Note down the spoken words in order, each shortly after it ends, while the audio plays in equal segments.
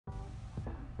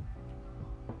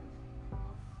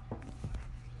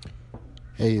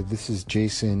Hey, this is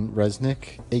Jason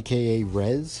Resnick, aka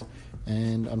Rez,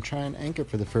 and I'm trying Anchor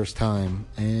for the first time.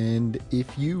 And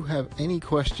if you have any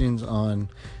questions on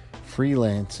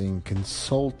freelancing,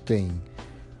 consulting,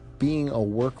 being a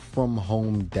work from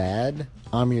home dad,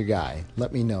 I'm your guy.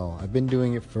 Let me know. I've been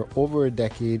doing it for over a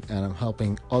decade, and I'm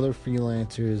helping other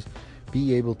freelancers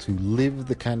be able to live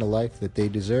the kind of life that they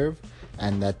deserve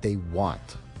and that they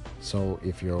want. So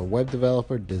if you're a web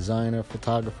developer, designer,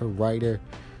 photographer, writer,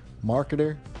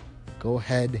 marketer, go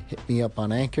ahead, hit me up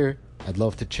on Anchor. I'd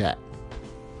love to chat.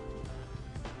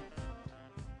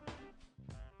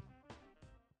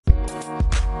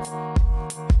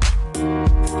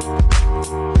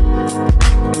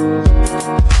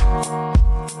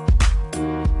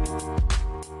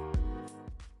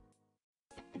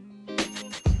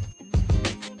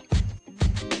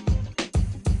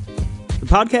 The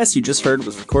podcast you just heard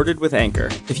was recorded with Anchor.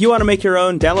 If you want to make your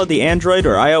own, download the Android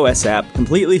or iOS app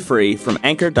completely free from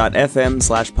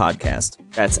anchor.fm/podcast.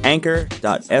 That's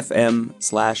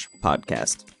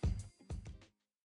anchor.fm/podcast.